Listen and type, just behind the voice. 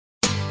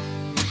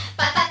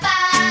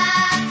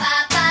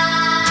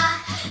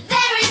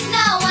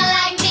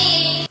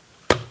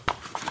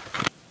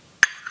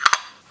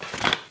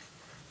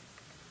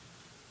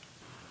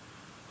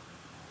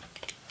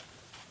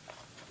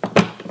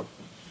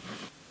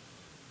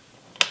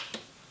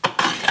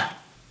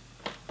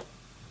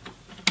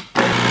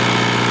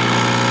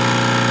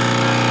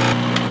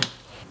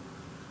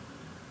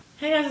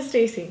is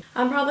Stacy.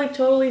 I'm probably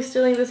totally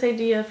stealing this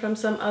idea from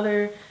some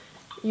other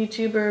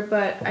YouTuber,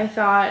 but I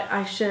thought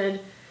I should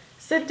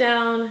sit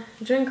down,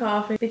 drink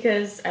coffee,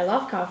 because I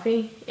love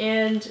coffee,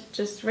 and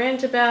just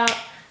rant about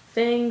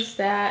things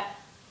that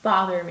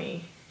bother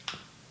me.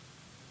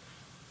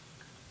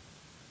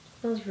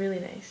 That was really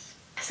nice.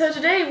 So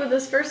today, with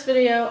this first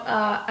video,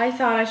 I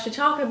thought I should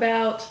talk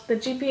about the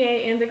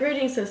GPA and the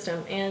grading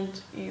system. And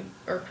you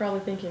are probably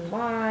thinking,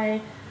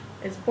 why?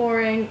 It's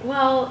boring.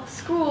 Well,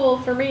 school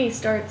for me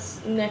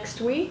starts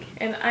next week,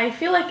 and I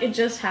feel like it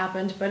just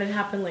happened, but it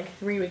happened like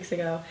 3 weeks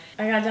ago.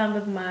 I got done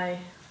with my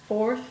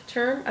 4th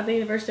term at the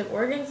University of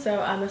Oregon, so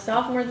I'm a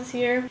sophomore this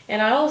year,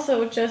 and I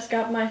also just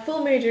got my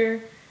full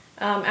major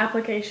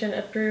application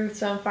approved,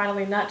 so I'm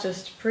finally not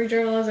just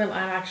pre-journalism,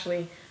 I'm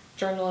actually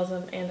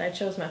journalism, and I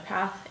chose my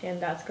path,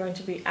 and that's going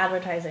to be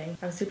advertising.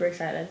 I'm super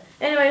excited.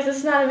 Anyways, this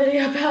is not a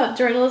video about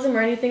journalism or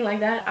anything like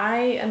that. I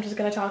am just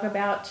going to talk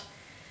about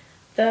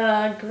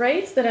the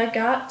grades that I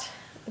got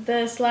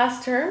this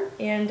last term,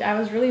 and I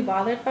was really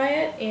bothered by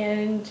it,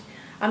 and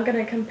I'm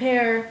going to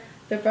compare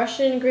the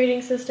Russian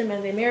grading system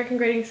and the American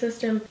grading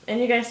system, and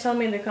you guys tell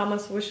me in the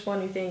comments which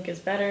one you think is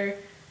better,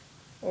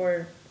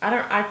 or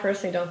I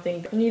personally don't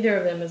think neither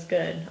of them is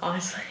good,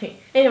 honestly.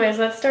 Anyways,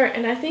 let's start,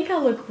 and I think I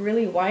look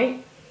really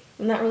white.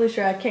 I'm not really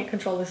sure, I can't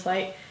control this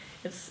light.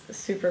 It's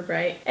super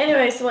bright.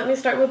 Anyway, so let me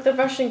start with the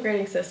Russian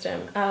grading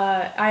system.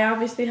 I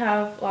obviously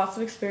have lots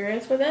of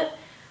experience with it.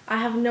 I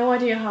have no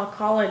idea how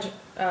college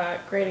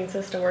grading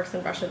system works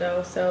in Russia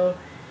though, so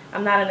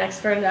I'm not an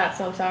expert in that,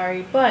 so I'm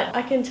sorry. But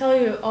I can tell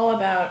you all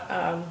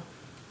about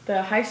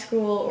the high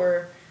school,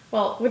 or,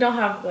 well, we don't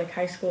have like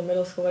high school,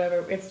 middle school,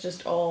 whatever. It's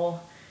just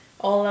all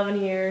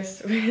 11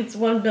 years. It's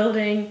one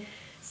building,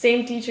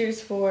 same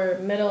teachers for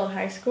middle and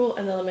high school,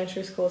 and the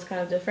elementary school is kind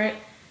of different.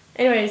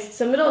 Anyways,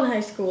 so middle and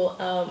high school,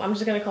 I'm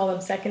just going to call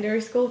them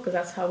secondary school because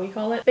that's how we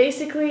call it.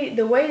 Basically,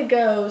 the way it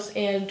goes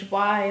and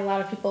why a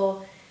lot of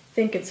people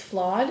think it's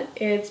flawed,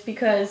 it's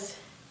because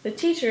the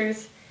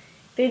teachers,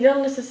 they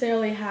don't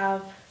necessarily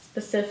have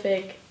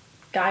specific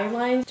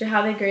guidelines to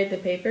how they grade the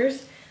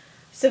papers.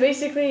 So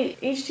basically,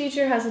 each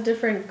teacher has a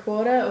different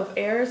quota of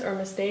errors or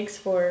mistakes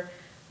for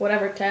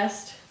whatever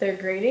test they're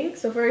grading.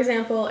 So for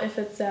example, if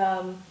it's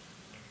an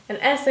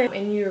essay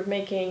and you're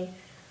making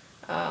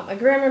a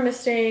grammar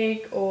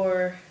mistake,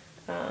 or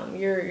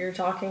you're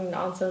talking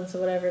nonsense or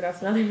whatever,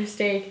 that's another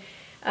mistake.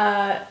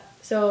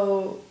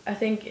 So I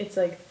think it's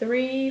like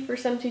 3 for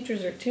some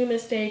teachers, or 2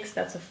 mistakes,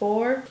 that's a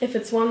 4. If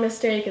it's 1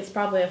 mistake, it's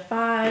probably a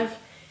 5.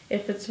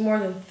 If it's more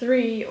than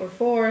 3 or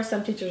 4,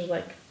 some teachers are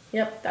like,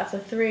 yep, that's a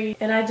 3.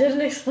 And I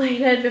didn't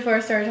explain it before I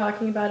started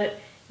talking about it.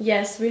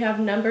 Yes, we have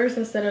numbers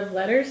instead of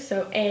letters,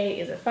 so A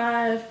is a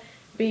 5,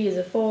 B is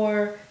a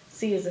 4,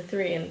 C is a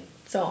 3, and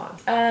so on.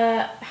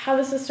 How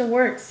the system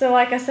works. So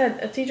like I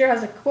said, a teacher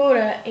has a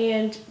quota,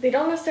 and they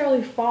don't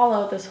necessarily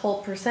follow this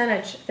whole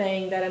percentage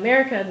thing that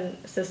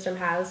American system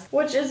has,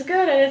 which is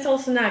good and it's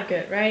also not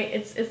good, right?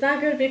 It's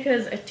not good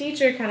because a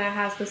teacher kind of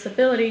has this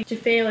ability to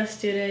fail a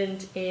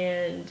student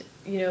and,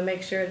 you know,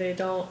 make sure they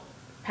don't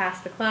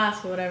pass the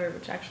class or whatever,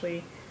 which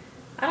actually,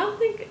 I don't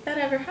think that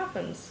ever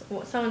happens.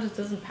 Someone just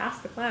doesn't pass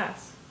the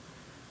class.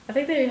 I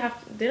think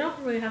they don't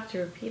really have to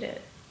repeat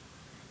it.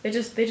 They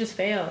just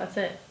fail, that's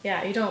it.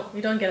 Yeah, you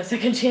don't get a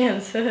second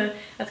chance.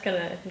 That's kind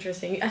of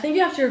interesting. I think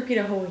you have to repeat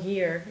a whole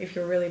year if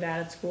you're really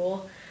bad at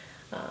school.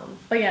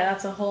 But yeah,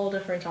 that's a whole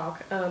different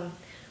talk. We're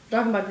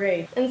talking about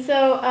grades. And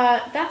so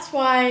that's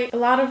why a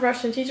lot of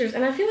Russian teachers,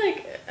 and I feel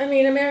like, I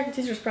mean, American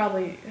teachers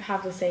probably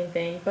have the same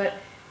thing, but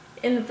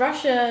in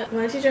Russia,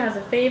 when a teacher has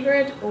a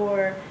favorite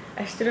or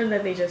a student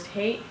that they just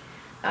hate,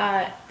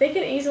 they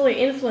can easily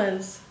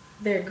influence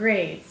their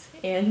grades,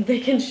 and they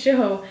can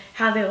show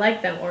how they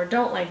like them or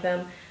don't like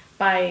them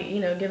by, you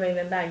know, giving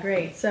them that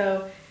grade.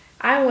 So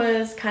I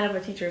was kind of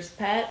a teacher's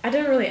pet. I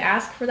didn't really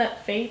ask for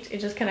that fate, it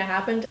just kind of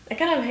happened. I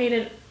kind of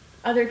hated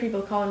other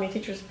people calling me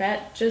teacher's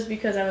pet just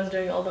because I was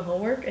doing all the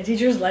homework, and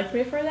teachers liked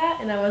me for that,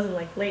 and I wasn't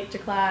like late to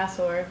class,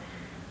 or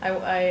I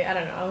don't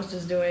know, I was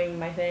just doing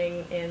my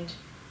thing. And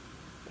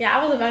yeah,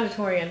 I was a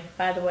valedictorian,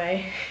 by the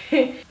way.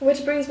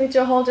 Which brings me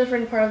to a whole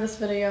different part of this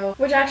video,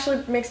 which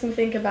actually makes me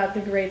think about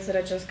the grades that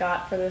I just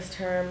got for this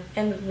term,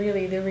 and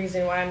really the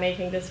reason why I'm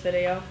making this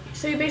video.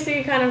 So you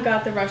basically kind of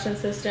got the Russian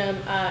system.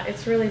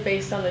 It's really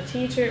based on the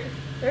teacher.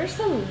 There's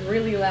some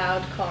really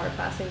loud car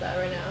passing by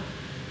right now.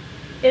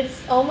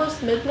 It's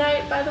almost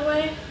midnight, by the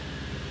way.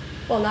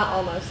 Well, not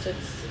almost,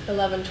 it's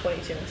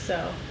 11:22,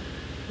 so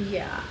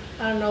yeah.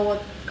 I don't know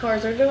what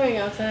cars are doing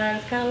outside,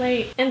 it's kind of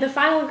late. And the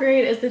final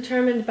grade is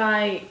determined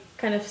by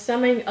kind of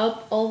summing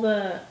up all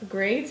the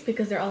grades,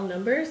 because they're all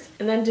numbers,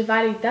 and then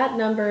dividing that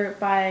number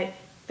by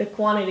the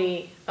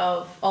quantity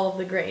of all of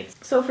the grades.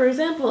 So for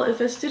example,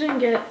 if a student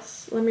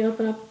gets, let me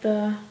open up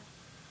the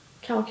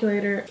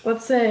calculator,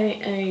 let's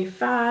say a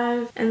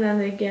 5, and then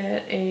they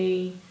get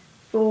a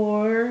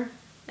 4,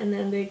 and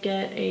then they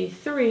get a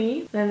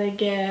 3, then they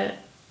get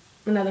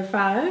another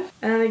 5,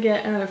 and then they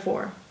get another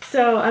 4.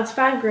 So that's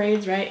 5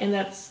 grades, right? And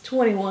that's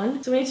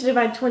 21. So we need to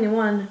divide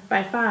 21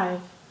 by 5.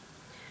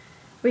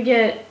 We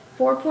get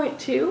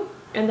 4.2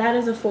 and that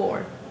is a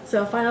 4.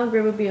 So a final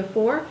grade would be a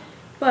 4,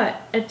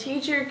 but a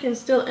teacher can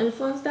still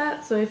influence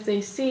that. So if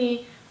they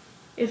see,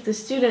 if the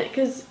student,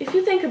 because if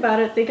you think about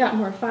it, they got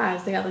more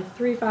 5s. They got like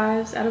 3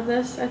 5s out of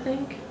this, I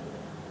think.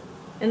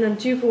 And then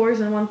 2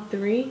 4s and 1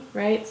 3,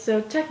 right?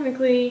 So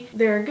technically,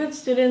 they're a good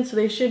student, so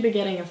they should be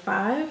getting a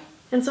 5.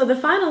 And so the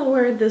final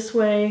word this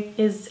way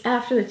is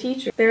after the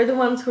teacher. They're the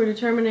ones who are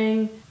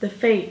determining the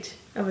fate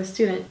of a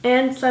student.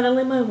 And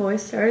suddenly my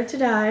voice started to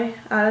die.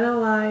 I don't know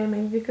why,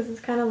 maybe because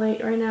it's kind of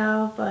late right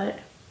now, but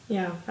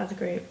yeah, that's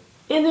great.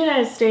 In the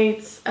United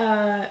States,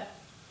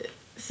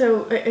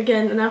 so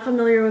again, I'm not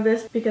familiar with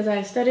this because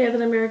I studied at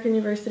an American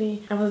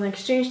university. I was an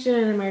exchange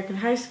student in an American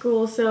high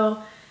school,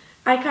 so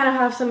I kind of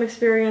have some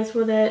experience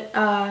with it.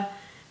 The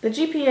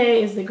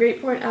GPA is the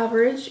grade point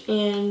average,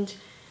 and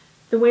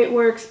the way it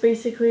works,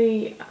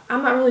 basically,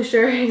 I'm not really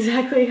sure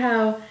exactly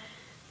how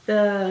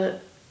the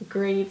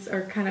grades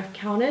are kind of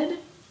counted.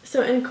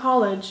 So in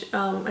college,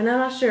 and I'm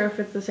not sure if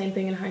it's the same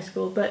thing in high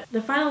school, but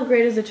the final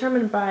grade is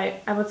determined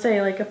by, I would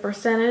say, like a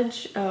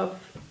percentage of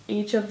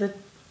each of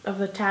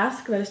the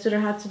tasks that a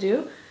student had to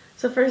do.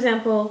 So for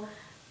example,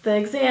 the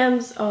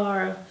exams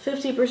are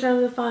 50%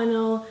 of the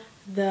final,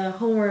 the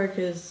homework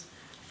is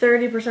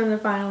 30% of the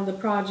final, the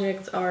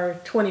projects are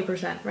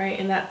 20%, right?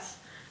 And that's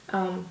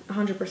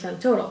 100%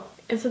 total.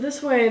 And so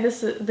this way,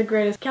 the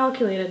grade is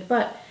calculated,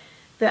 but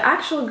the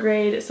actual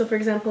grade, so for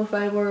example, if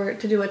I were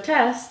to do a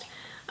test,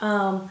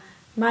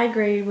 my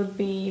grade would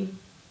be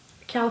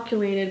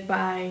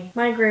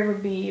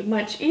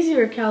much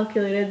easier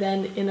calculated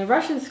than in a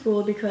Russian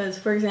school because,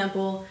 for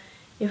example,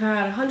 if I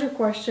had 100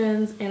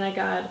 questions and I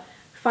got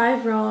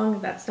 5 wrong,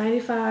 that's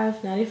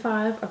 95.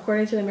 95,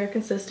 according to the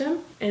American system,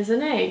 is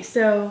an A.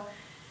 So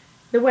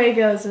the way it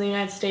goes in the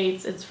United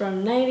States, it's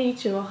from 90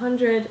 to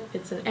 100,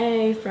 it's an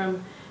A,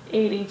 from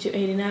 80 to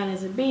 89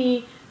 is a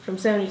B, from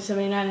 70 to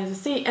 79 is a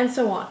C, and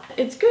so on.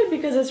 It's good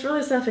because it's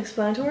really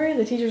self-explanatory.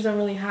 The teachers don't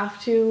really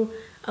have to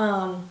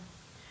kind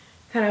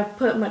of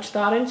put much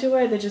thought into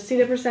it. They just see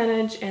the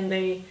percentage and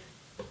they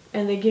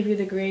give you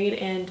the grade.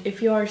 And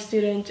if you are a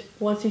student,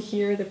 once you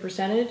hear the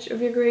percentage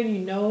of your grade, you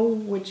know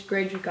which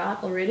grade you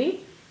got already.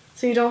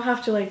 So you don't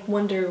have to like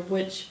wonder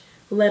which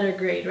letter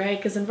grade, right?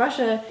 Because in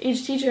Russia,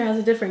 each teacher has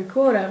a different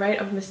quota, right,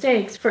 of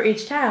mistakes for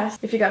each task.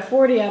 If you got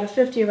 40 out of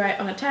 50 right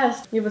on a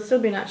test, you would still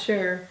be not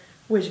sure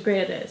which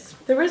grade it is.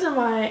 The reason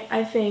why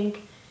I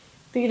think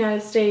the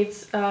United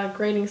States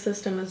grading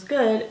system is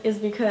good is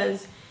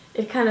because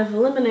it kind of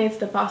eliminates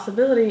the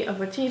possibility of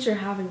a teacher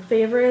having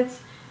favorites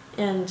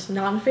and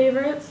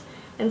non-favorites.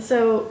 And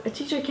so a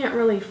teacher can't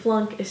really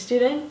flunk a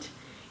student.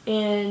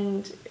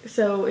 And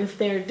so if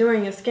they're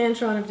doing a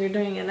Scantron, if they're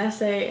doing an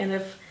essay, and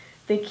if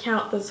they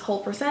count this whole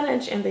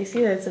percentage and they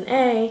see that it's an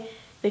A,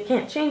 they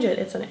can't change it.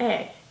 It's an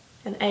A.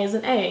 An A is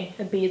an A,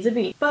 a B is a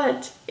B.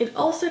 But it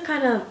also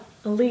kind of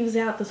leaves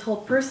out this whole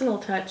personal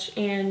touch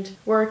and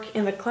work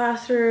in the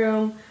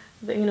classroom,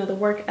 the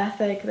work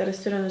ethic that a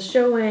student is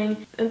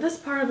showing. And this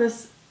part of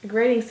this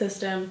grading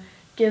system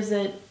gives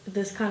it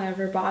this kind of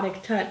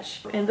robotic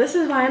touch. And this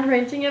is why I'm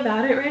ranting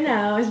about it right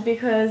now, is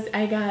because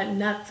I got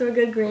not so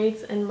good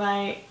grades in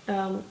my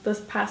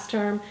this past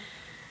term.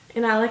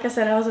 And like I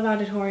said, I was a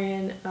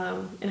valedictorian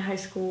in high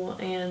school,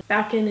 and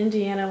back in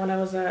Indiana when I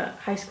was a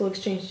high school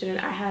exchange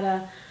student, I had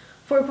a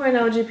 4.0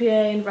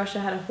 GPA, and Russia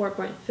had a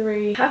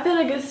 4.3. I've been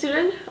a good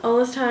student all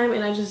this time,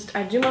 and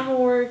I do my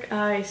homework,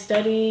 I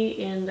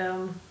study, and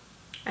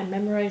I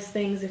memorize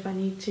things if I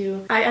need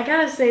to. I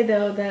gotta say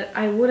though that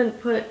I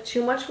wouldn't put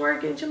too much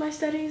work into my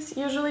studies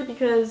usually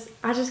because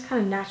I just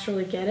kind of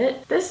naturally get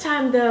it. This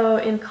time though,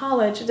 in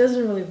college, it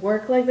doesn't really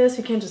work like this.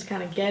 You can't just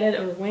kind of get it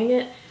or wing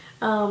it.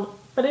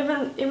 But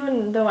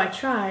even though I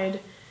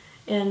tried,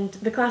 and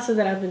the classes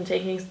that I've been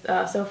taking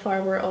so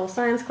far were all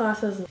science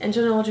classes and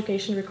general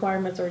education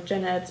requirements, or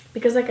gen eds,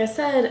 because like I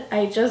said,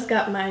 I just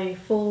got my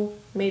full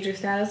major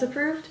status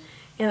approved,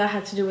 and that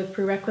had to do with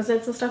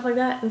prerequisites and stuff like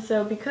that. And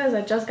so because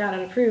I just got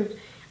it approved,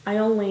 I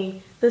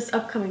only, this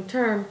upcoming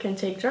term, can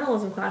take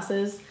journalism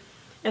classes.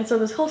 And so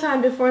this whole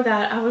time before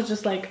that, I was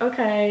just like,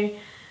 okay,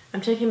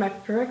 I'm taking my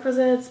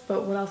prerequisites,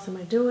 but what else am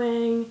I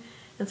doing?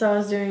 And so I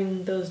was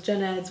doing those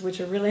gen eds, which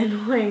are really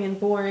annoying and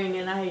boring,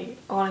 and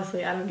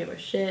honestly, I don't give a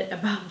shit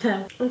about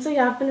them. And so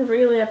yeah, I've been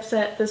really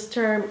upset this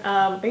term,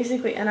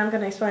 basically, and I'm going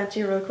to explain it to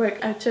you real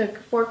quick. I took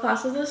 4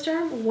 classes this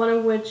term, one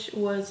of which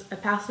was a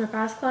pass or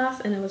pass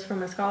class, and it was from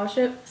my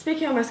scholarship.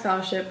 Speaking of my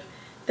scholarship,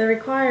 the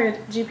required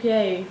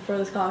GPA for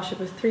the scholarship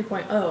is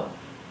 3.0.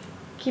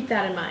 Keep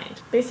that in mind.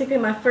 Basically,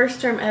 my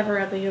first term ever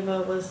at the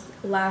UVA was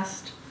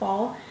last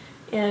fall,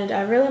 and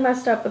I really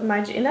messed up with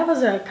and that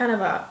was a kind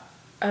of a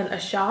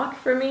shock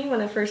for me when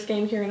I first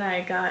came here, and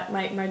I got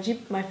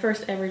my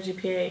first ever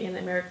GPA in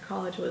American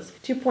college was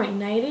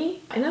 2.90,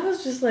 and I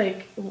was just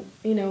like,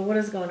 what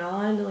is going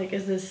on? Like,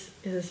 is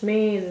this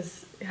me?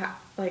 How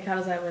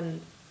does that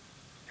even,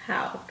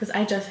 how? Because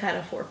I just had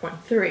a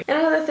 4.3. And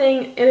another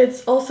thing,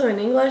 it's also in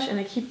English, and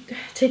I keep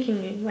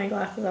taking my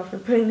glasses off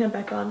and putting them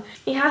back on.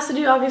 It has to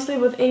do obviously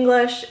with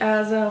English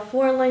as a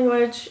foreign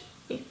language.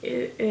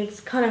 It's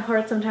kind of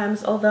hard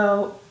sometimes,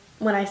 although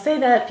When I say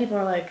that, people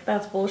are like,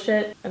 that's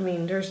bullshit. I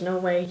mean, there's no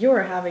way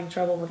you're having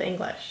trouble with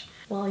English.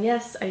 Well,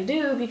 yes, I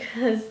do,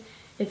 because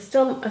it's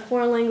still a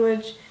foreign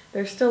language.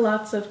 There's still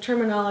lots of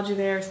terminology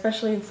there,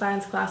 especially in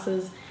science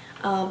classes,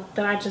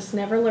 that I just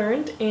never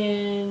learned,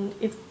 and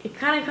it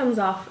kind of comes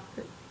off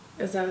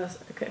as a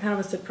kind of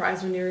a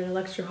surprise when you're in a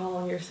lecture hall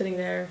and you're sitting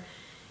there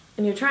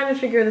and you're trying to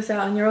figure this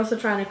out, and you're also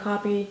trying to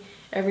copy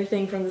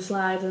everything from the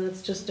slides, and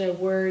it's just a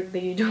word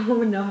that you don't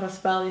even know how to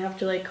spell. You have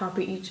to like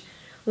copy each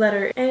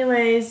letter.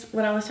 Anyways,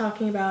 what I was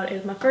talking about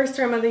is my first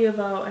term at the U of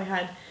O, I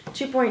had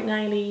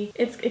 2.90.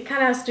 It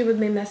kind of has to do with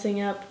me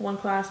messing up one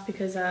class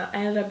because I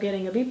ended up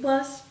getting a B+,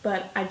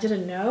 but I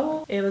didn't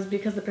know. It was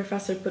because the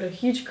professor put a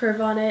huge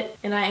curve on it,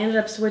 and I ended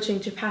up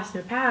switching to pass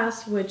no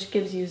pass, which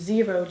gives you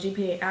 0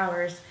 GPA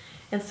hours,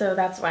 and so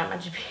that's why my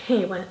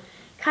GPA went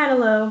kind of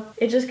low.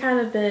 It just kind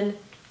of been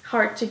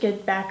hard to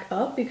get back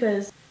up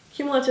because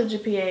cumulative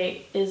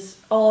GPA is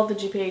all of the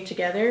GPA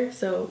together,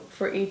 so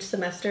for each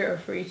semester or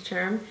for each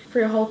term, for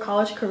your whole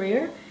college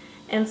career.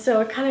 And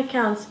so it kind of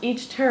counts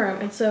each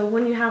term, and so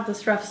when you have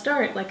this rough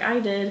start like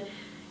I did,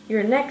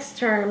 your next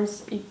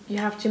terms, you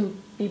have to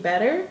be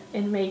better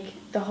and make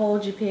the whole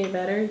GPA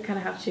better. You kind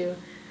of have to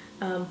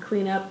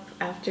clean up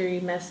after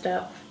you messed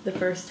up the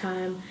first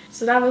time.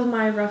 So that was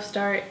my rough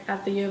start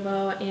at the U of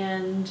O,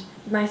 and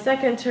my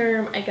second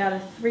term I got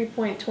a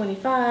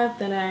 3.25,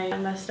 then I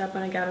messed up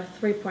and I got a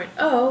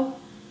 3.0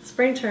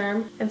 spring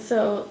term, and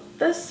so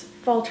this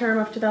fall term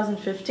of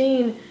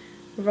 2015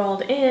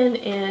 rolled in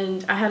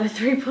and I had a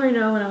 3.0,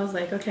 and I was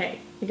like, okay,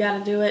 you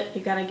gotta do it,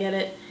 you gotta get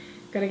it,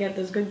 you gotta get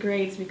those good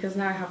grades because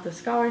now I have the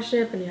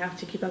scholarship and you have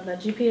to keep up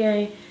that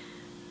GPA.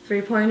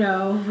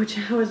 3.0, which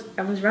I was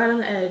right on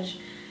the edge.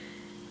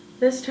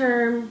 This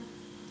term,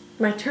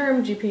 my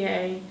term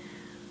GPA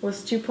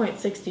was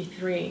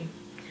 2.63,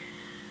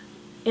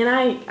 and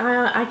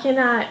I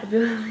cannot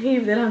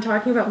believe that I'm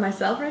talking about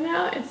myself right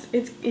now.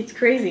 It's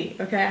crazy.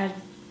 Okay,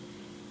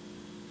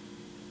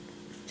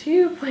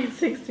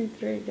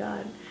 2.63,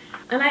 God.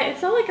 And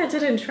it's not like I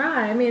didn't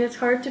try. I mean, it's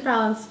hard to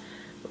balance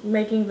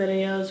making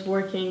videos,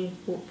 working,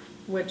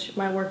 which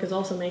my work is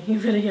also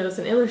making videos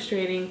and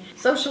illustrating,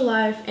 social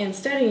life and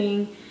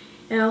studying,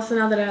 and also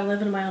now that I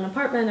live in my own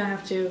apartment, I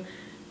have to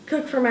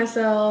cook for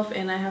myself,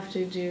 and I have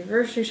to do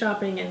grocery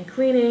shopping and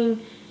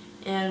cleaning,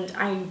 and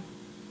I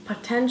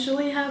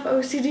potentially have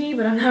OCD,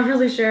 but I'm not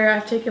really sure.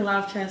 I've taken a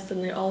lot of tests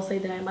and they all say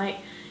that I might.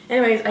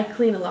 Anyways, I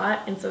clean a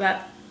lot, and so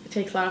that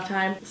takes a lot of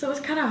time. So it's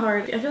kind of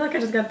hard. I feel like I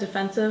just got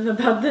defensive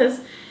about this.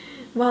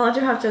 Well, I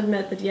do have to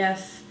admit that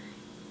yes,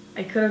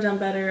 I could have done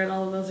better in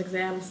all of those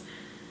exams.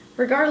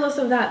 Regardless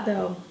of that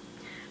though,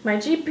 my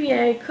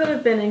GPA could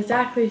have been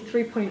exactly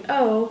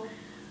 3.0,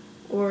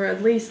 or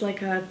at least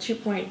like a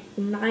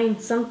 2.9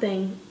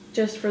 something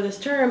just for this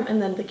term,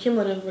 and then the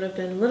cumulative would have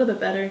been a little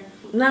bit better.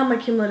 Now my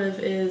cumulative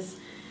is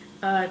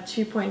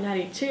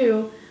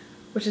 2.92,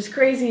 which is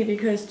crazy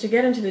because to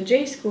get into the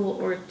J school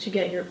or to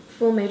get your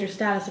full major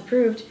status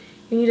approved,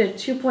 you needed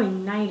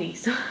 2.90,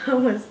 so it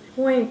was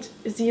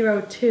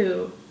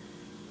 0.02.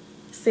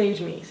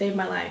 Saved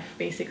my life,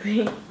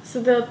 basically. So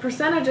the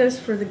percentages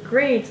for the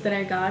grades that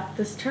I got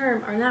this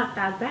term are not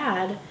that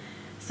bad.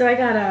 So I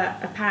got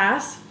a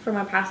pass for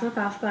my pass and a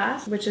pass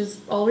class, which is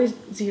always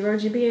 0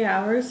 GPA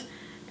hours,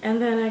 and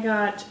then I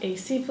got a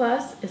C+,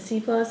 a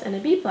C+, and a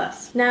B+.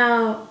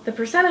 Now, the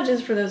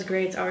percentages for those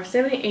grades are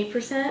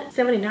 78%,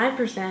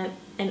 79%,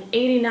 and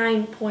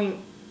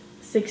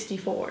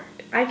 89.64.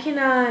 I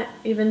cannot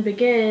even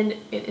begin,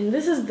 and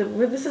this is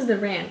the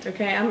rant,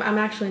 okay? I'm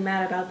actually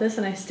mad about this,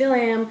 and I still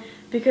am,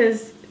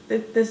 because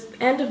this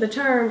end of the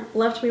term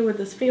left me with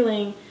this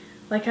feeling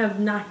like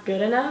I'm not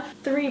good enough.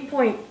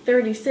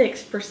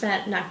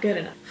 3.36% not good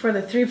enough for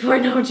the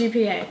 3.0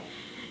 GPA.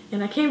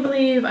 And I can't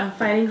believe I'm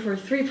fighting for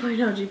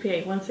 3.0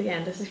 GPA. Once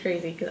again, this is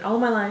crazy, because all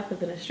my life I've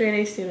been a straight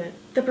A student.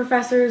 The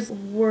professors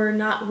were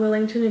not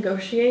willing to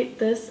negotiate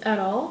this at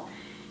all,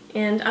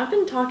 and I've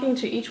been talking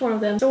to each one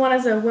of them. So one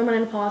is a women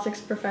in politics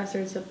professor,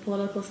 it's a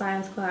political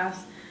science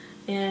class,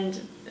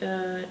 and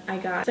I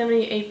got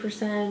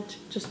 78%,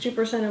 just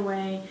 2%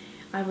 away.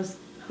 I was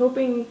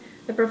hoping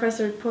the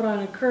professor would put on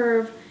a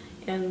curve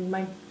and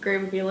my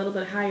grade would be a little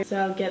bit higher, so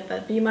I'll get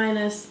that B-.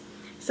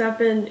 So I've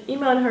been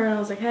emailing her and I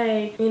was like,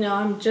 hey, you know,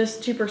 I'm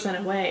just 2%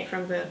 away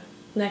from the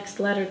next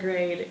letter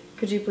grade.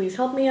 Could you please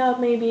help me out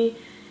maybe?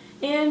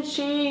 And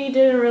she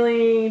didn't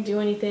really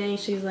do anything.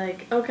 She's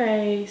like,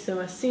 okay,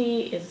 so a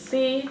C is a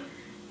C.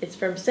 It's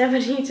from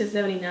 70 to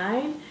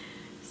 79.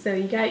 So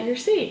you got your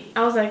C.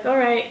 I was like, all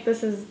right,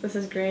 this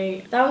is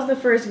great. That was the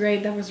first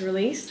grade that was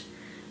released.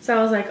 So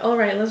I was like, all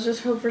right, let's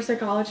just hope for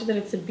psychology that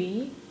it's a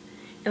B.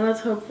 And let's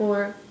hope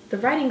for the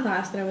writing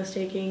class that I was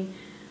taking,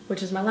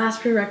 which is my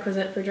last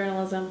prerequisite for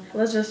journalism.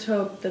 Let's just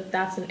hope that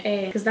that's an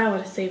A, because that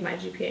would have saved my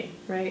GPA,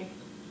 right?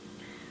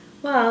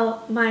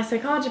 Well, my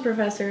psychology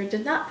professor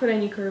did not put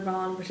any curve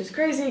on, which is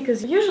crazy,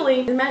 because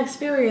usually, in my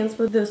experience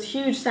with those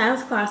huge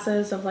science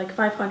classes of like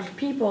 500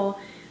 people,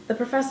 the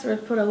professor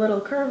would put a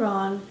little curve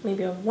on,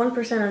 maybe of 1%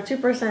 or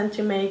 2%,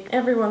 to make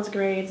everyone's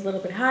grades a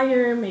little bit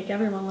higher, make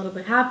everyone a little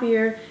bit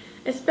happier.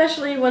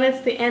 Especially when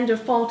it's the end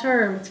of fall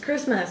term. It's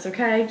Christmas,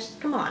 okay?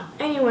 Just come on.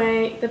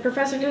 Anyway, the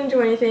professor didn't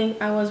do anything.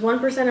 I was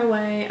 1%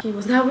 away. He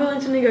was not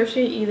willing to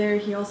negotiate either.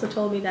 He also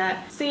told me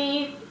that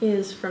C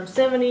is from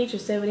 70 to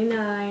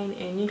 79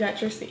 and you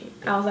got your C.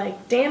 I was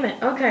like, damn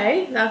it,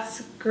 okay,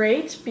 that's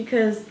great,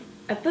 because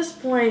at this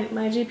point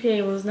my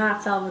GPA was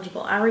not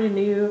salvageable. I already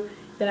knew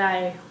that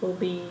I will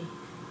be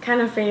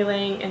kind of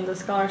failing in the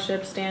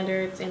scholarship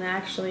standards, and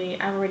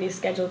actually I've already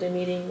scheduled a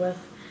meeting with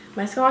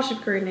my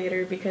scholarship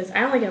coordinator because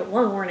I only get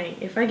one warning.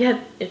 If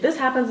this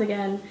happens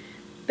again,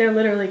 they're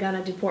literally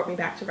gonna deport me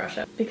back to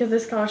Russia, because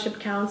this scholarship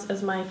counts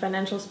as my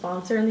financial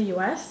sponsor in the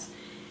US,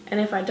 and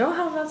if I don't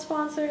have that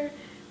sponsor,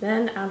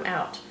 then I'm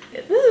out.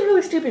 This is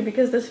really stupid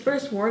because this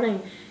first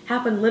warning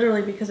happened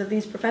literally because of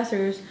these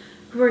professors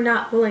who were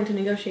not willing to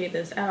negotiate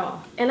this at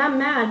all. And I'm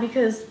mad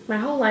because my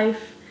whole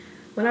life,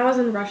 when I was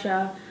in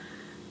Russia,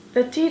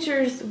 the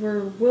teachers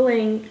were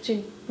willing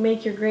to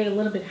make your grade a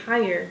little bit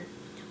higher,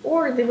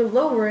 or they would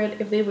lower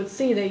it if they would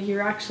see that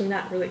you're actually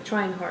not really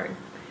trying hard.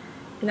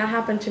 And that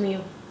happened to me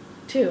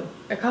too,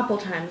 a couple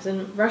times.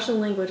 In Russian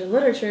language and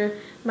literature,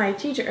 my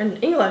teacher,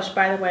 and English,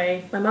 by the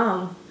way, my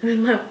mom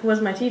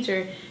was my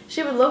teacher,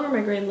 she would lower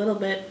my grade a little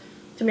bit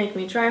to make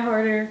me try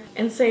harder,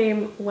 and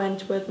same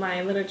went with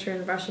my literature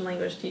and Russian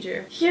language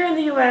teacher. Here in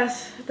the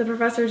US, the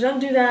professors don't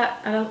do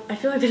that. I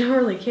feel like they don't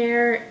really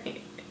care,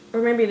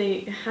 or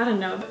maybe I don't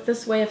know.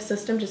 This way of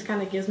system just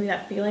kind of gives me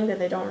that feeling that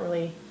they don't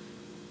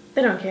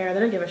care, they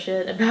don't give a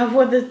shit about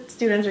what the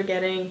students are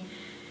getting.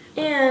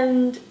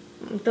 And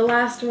the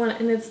last one,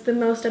 and it's the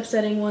most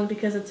upsetting one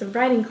because it's a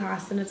writing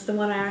class, and it's the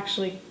one I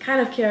actually kind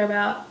of care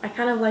about. I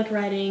kind of like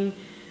writing.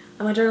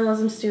 I'm a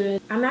journalism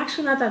student. I'm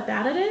actually not that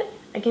bad at it.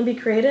 I can be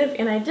creative,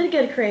 and I did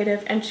get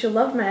creative, and she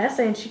loved my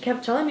essay, and she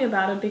kept telling me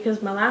about it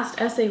because my last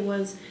essay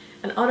was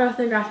an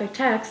autoethnographic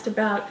text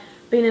about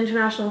being an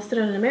international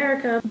student in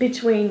America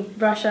between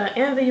Russia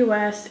and the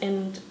US,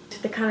 and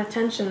the kind of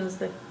tensions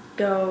that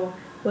go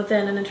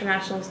within an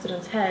international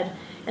student's head.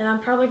 And I'm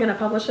probably going to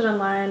publish it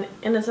online,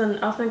 and it's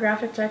an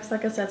ethnographic text,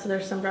 like I said, so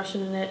there's some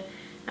Russian in it,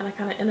 and I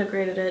kind of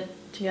integrated it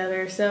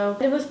together. So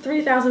it was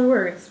 3,000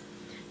 words.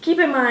 Keep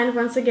in mind,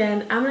 once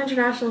again, I'm an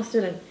international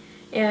student,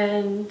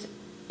 and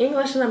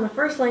English is not my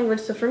first language,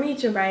 so for me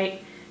to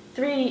write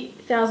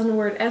 3,000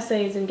 word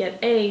essays and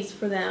get A's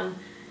for them,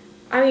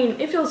 I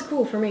mean, it feels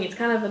cool for me. It's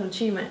kind of an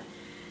achievement.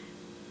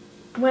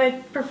 When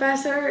a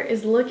professor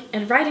is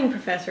a writing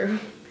professor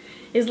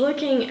is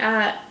looking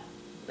at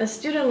a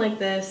student like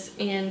this,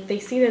 and they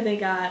see that they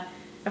got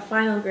a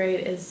final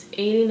grade is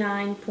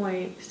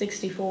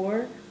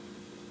 89.64,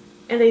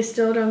 and they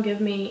still don't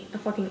give me a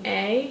fucking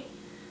A,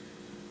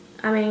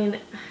 I mean,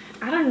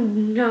 I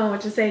don't know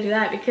what to say to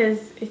that,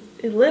 because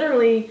it's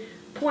literally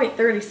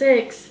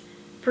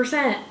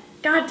 0.36%.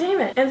 God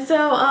damn it. And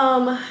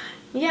so,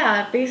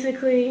 yeah,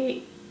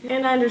 basically,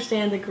 and I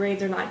understand the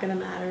grades are not gonna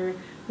matter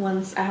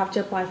once I have to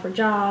apply for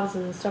jobs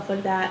and stuff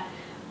like that.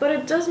 But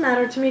it does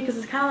matter to me because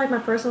it's kind of like my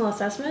personal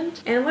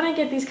assessment. And when I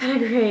get these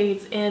kind of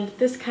grades and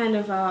this kind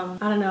of, I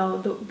don't know,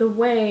 the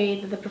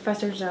way that the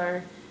professors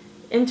are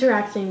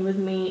interacting with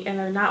me and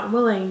they're not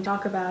willing to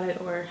talk about it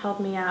or help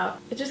me out,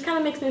 it just kind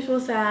of makes me feel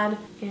sad.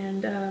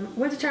 And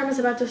winter term is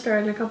about to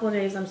start in a couple of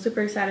days. I'm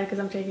super excited because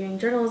I'm taking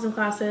journalism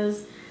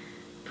classes.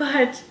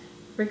 But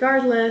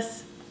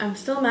regardless, I'm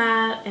still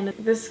mad, and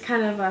this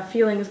kind of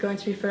feeling is going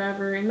to be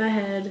forever in my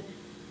head.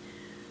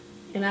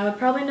 And I would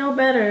probably know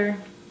better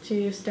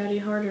to study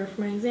harder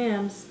for my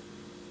exams.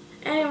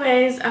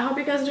 Anyways, I hope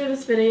you guys enjoyed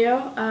this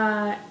video.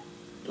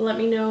 Let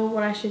me know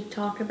what I should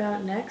talk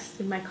about next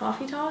in my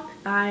coffee talk.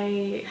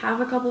 I have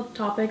a couple of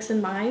topics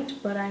in mind,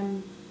 but I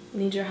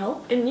need your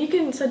help. And you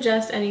can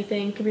suggest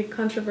anything. It could be a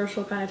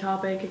controversial kind of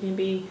topic. It can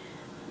be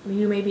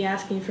you may be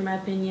asking for my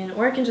opinion,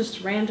 or I can just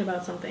rant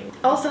about something.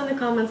 Also in the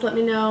comments, let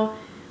me know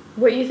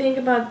what you think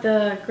about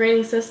the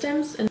grading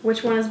systems and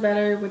which one is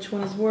better, which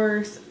one is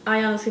worse.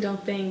 I honestly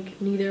don't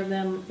think neither of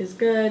them is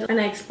good, and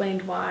I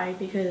explained why,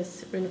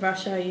 because in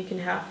Russia you can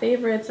have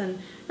favorites and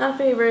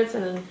non-favorites,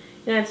 and in the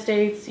United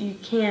States you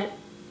can't,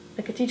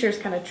 like a teacher is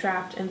kind of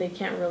trapped and they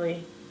can't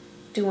really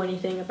do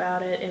anything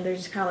about it, and they're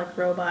just kind of like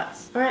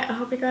robots. Alright, I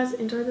hope you guys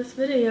enjoyed this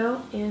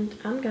video, and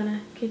I'm gonna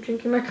keep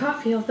drinking my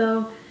coffee,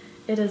 although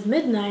it is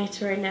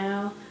midnight right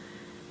now.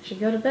 I should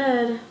go to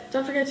bed.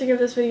 Don't forget to give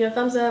this video a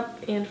thumbs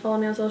up and follow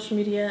me on social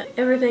media.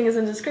 Everything is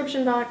in the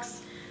description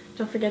box.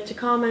 Don't forget to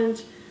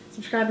comment,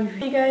 subscribe.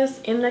 See you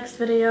guys in the next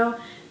video.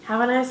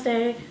 Have a nice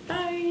day. Bye!